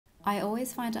I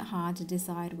always find it hard to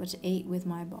decide what to eat with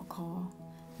my bò kho.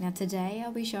 Now today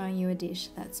I'll be showing you a dish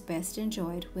that's best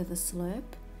enjoyed with a slurp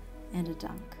and a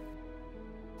dunk.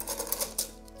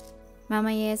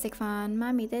 Mama sek fan,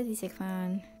 mami daddy sek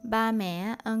fan. Ba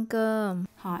mẹ ăn cơm.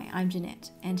 Hi, I'm Jeanette,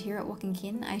 and here at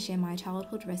wok&kin I share my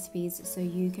childhood recipes so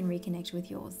you can reconnect with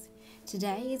yours.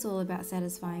 Today is all about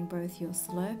satisfying both your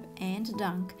slurp and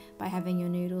dunk by having your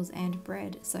noodles and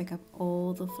bread soak up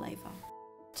all the flavour.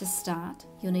 To start,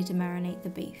 you'll need to marinate the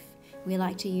beef. We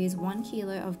like to use 1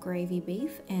 kilo of gravy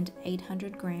beef and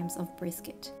 800 grams of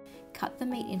brisket. Cut the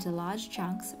meat into large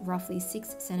chunks, roughly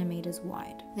 6 centimeters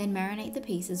wide. Then marinate the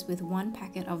pieces with 1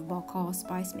 packet of Bò Kho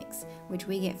spice mix, which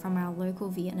we get from our local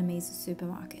Vietnamese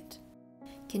supermarket.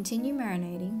 Continue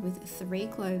marinating with 3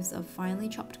 cloves of finely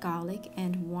chopped garlic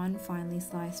and 1 finely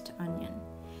sliced onion.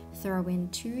 Throw in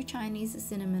 2 Chinese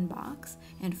cinnamon barks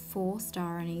and 4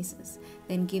 star anises,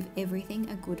 then give everything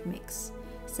a good mix.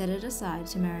 Set it aside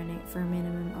to marinate for a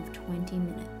minimum of 20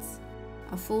 minutes.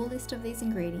 A full list of these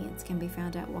ingredients can be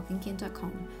found at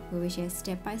wok&kin.com, where we share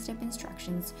step-by-step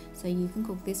instructions so you can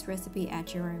cook this recipe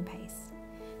at your own pace.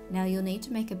 Now you'll need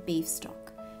to make a beef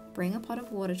stock. Bring a pot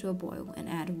of water to a boil and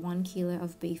add 1 kilo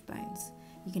of beef bones.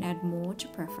 You can add more to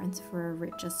preference for a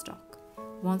richer stock.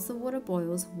 Once the water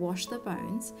boils, wash the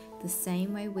bones the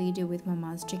same way we do with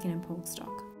Mama's chicken and pork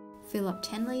stock. Fill up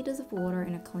 10 litres of water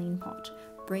in a clean pot,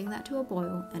 bring that to a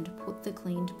boil and put the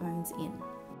cleaned bones in.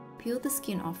 Peel the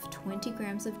skin off 20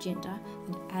 grams of ginger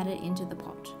and add it into the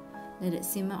pot. Let it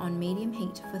simmer on medium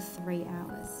heat for 3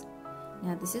 hours.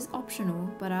 Now this is optional,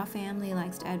 but our family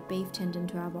likes to add beef tendon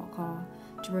to our bò kho.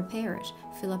 To prepare it,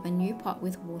 fill up a new pot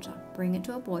with water, bring it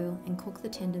to a boil and cook the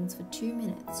tendons for 2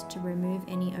 minutes to remove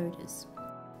any odours.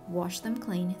 Wash them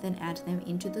clean, then add them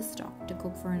into the stock to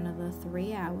cook for another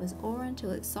 3 hours or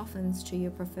until it softens to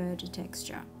your preferred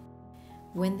texture.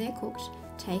 When they're cooked,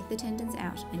 take the tendons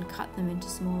out and cut them into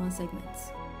smaller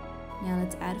segments. Now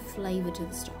let's add flavour to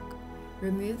the stock.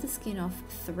 Remove the skin off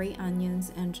 3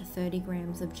 onions and 30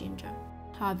 grams of ginger.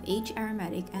 Halve each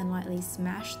aromatic and lightly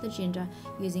smash the ginger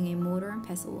using a mortar and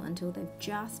pestle until they've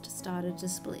just started to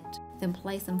split. Then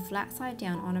place them flat side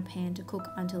down on a pan to cook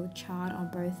until charred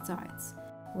on both sides.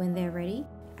 When they're ready,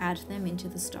 add them into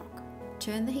the stock.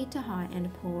 Turn the heat to high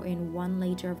and pour in 1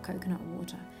 litre of coconut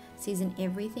water. Season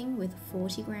everything with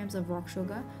 40 grams of rock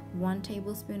sugar, 1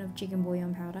 tablespoon of chicken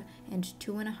bouillon powder and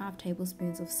 2.5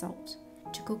 tablespoons of salt.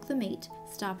 To cook the meat,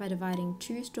 start by dividing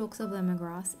 2 stalks of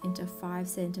lemongrass into 5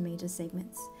 centimeter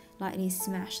segments. Lightly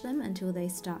smash them until they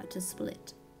start to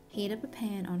split. Heat up a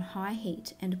pan on high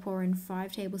heat and pour in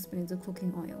 5 tablespoons of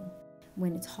cooking oil.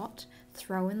 When it's hot,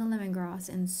 throw in the lemongrass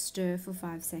and stir for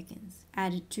 5 seconds.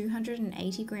 Add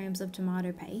 280 grams of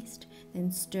tomato paste,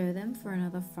 then stir them for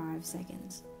another 5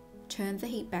 seconds. Turn the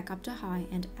heat back up to high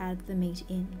and add the meat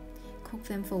in. Cook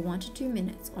them for 1 to 2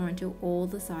 minutes or until all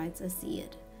the sides are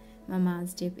seared.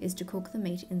 Mama's tip is to cook the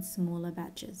meat in smaller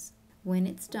batches. When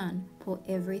it's done, pour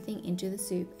everything into the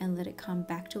soup and let it come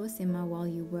back to a simmer while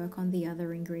you work on the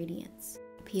other ingredients.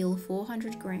 Peel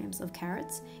 400 grams of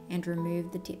carrots and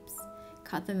remove the tips.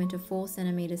 Cut them into 4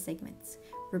 centimeter segments.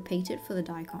 Repeat it for the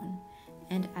daikon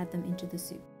and add them into the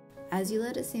soup. As you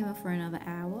let it simmer for another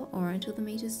hour or until the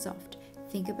meat is soft,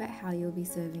 think about how you'll be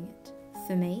serving it.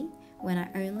 For me, when I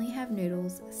only have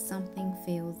noodles, something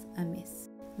feels amiss.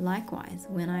 Likewise,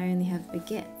 when I only have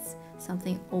baguettes,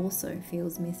 something also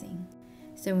feels missing.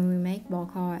 So when we make bò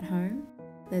kho at home,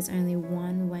 there's only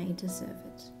one way to serve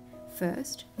it.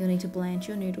 First, you'll need to blanch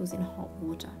your noodles in hot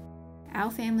water.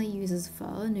 Our family uses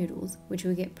pho noodles, which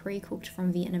we get pre-cooked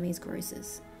from Vietnamese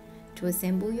grocers. To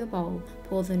assemble your bowl,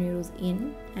 pour the noodles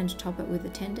in and top it with a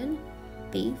tendon,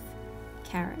 beef,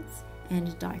 carrots,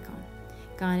 and daikon.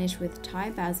 Garnish with Thai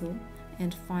basil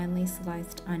and finely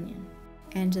sliced onion.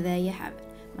 And there you have it,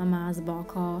 Mama's bò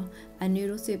kho, a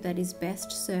noodle soup that is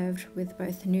best served with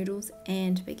both noodles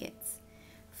and baguettes.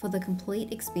 For the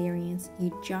complete experience,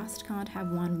 you just can't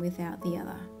have one without the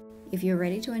other. If you're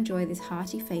ready to enjoy this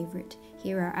hearty favourite,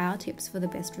 here are our tips for the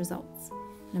best results.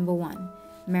 Number 1.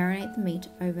 Marinate the meat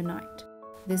overnight.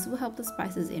 This will help the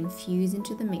spices infuse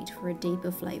into the meat for a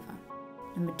deeper flavour.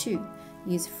 Number 2.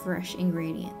 Use fresh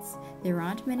ingredients. There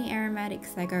aren't many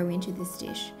aromatics that go into this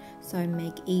dish, so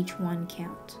make each one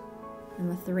count.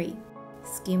 Number 3.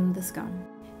 Skim the scum.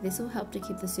 This will help to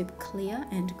keep the soup clear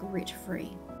and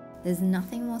grit-free. There's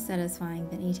nothing more satisfying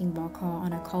than eating bò kho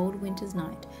on a cold winter's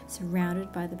night,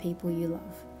 surrounded by the people you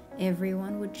love.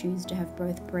 Everyone would choose to have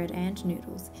both bread and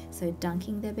noodles, so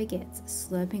dunking their baguettes,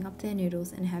 slurping up their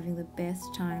noodles and having the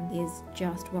best time is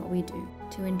just what we do.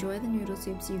 To enjoy the noodle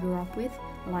soups you grew up with,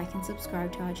 like and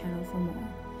subscribe to our channel for more.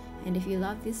 And if you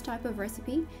love this type of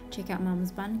recipe, check out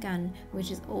Mum's bun gun,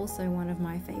 which is also one of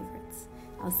my favorites.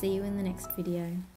 I'll see you in the next video.